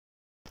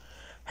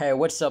Hey,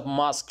 what's up,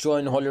 mask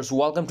join holders?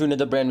 Welcome to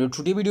another brand new.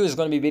 Today video is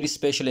going to be very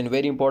special and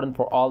very important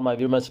for all my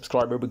viewers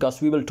subscribers because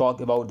we will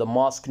talk about the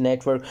mask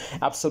network.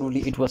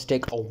 Absolutely, it was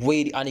take a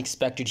very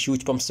unexpected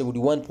huge from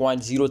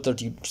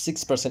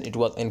 71.036%. It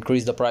was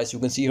increased the price, you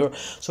can see here.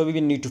 So we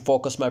will need to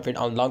focus, my friend,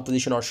 on long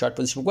position or short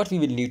position. What we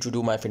will need to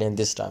do, my friend, in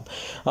this time.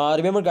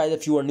 Remember, guys,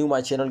 if you are new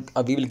my channel,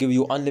 we will give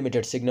you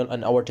unlimited signal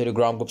on our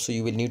Telegram group. So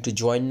you will need to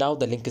join now.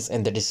 The link is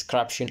in the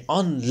description.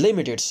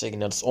 Unlimited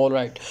signals, all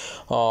right.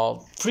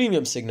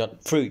 Premium signal,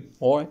 free.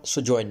 All right,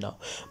 so join now.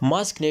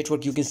 Mask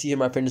network, you can see here,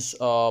 my friends,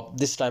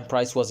 this time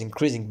price was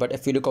increasing, but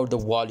if you look at the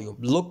volume,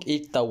 look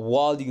at the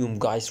volume,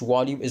 guys.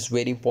 Volume is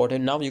very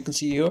important. Now you can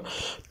see here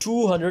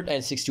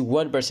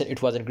 261%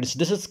 it was increased.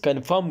 This is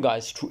confirmed,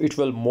 guys. It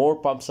will more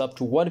pumps up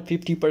to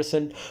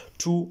 150%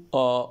 to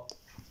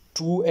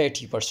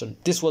 280%.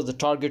 This was the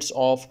targets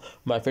of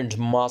my friends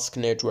mask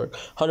network.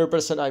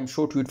 100% I'm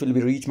sure to it will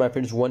be reached, my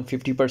friends,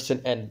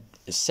 150%, and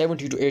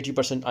 70 to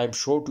 80% I'm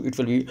sure to it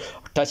will be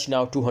touch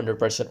now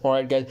 200%. All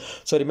right, guys,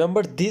 so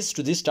remember this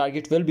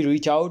target will be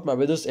reach out, my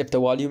brothers, if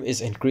the volume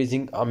is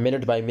increasing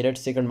minute by minute,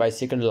 second by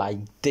second, like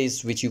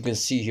this, which you can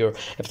see here.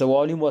 If the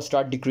volume was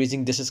start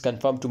decreasing, this is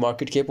confirmed to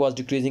market cap was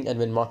decreasing, and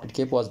when market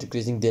cap was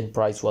decreasing, then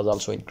price was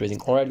also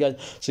increasing. All right, guys,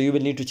 so you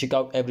will need to check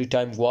out every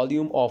time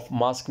volume of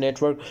mask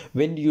network.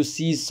 When you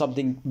see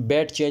something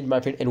bad change, my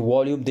friend, in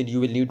volume, then you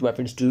will need, my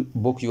friends, to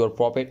book your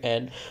profit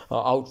and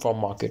out from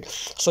market.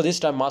 So this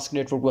time mask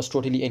network was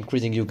totally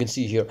increasing, you can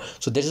see here.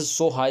 So this is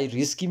so high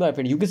risky, my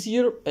friend. You can see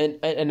here, and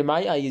in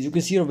my eyes, you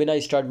can see here when I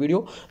start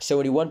video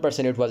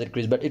 71% it was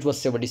increased, but it was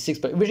 76,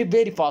 but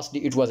very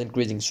fastly it was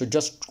increasing. So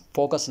just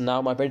focus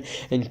now, my friend,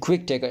 and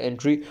quick take an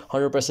entry.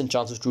 100%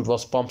 chances to it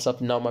was pumps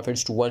up now, my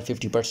friends, to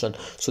 150%.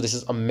 So this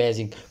is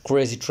amazing,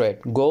 crazy trade.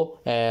 Go,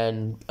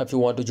 and if you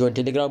want to join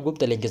Telegram group,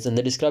 the link is in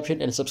the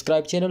description, and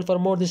subscribe channel for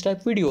more this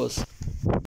type videos.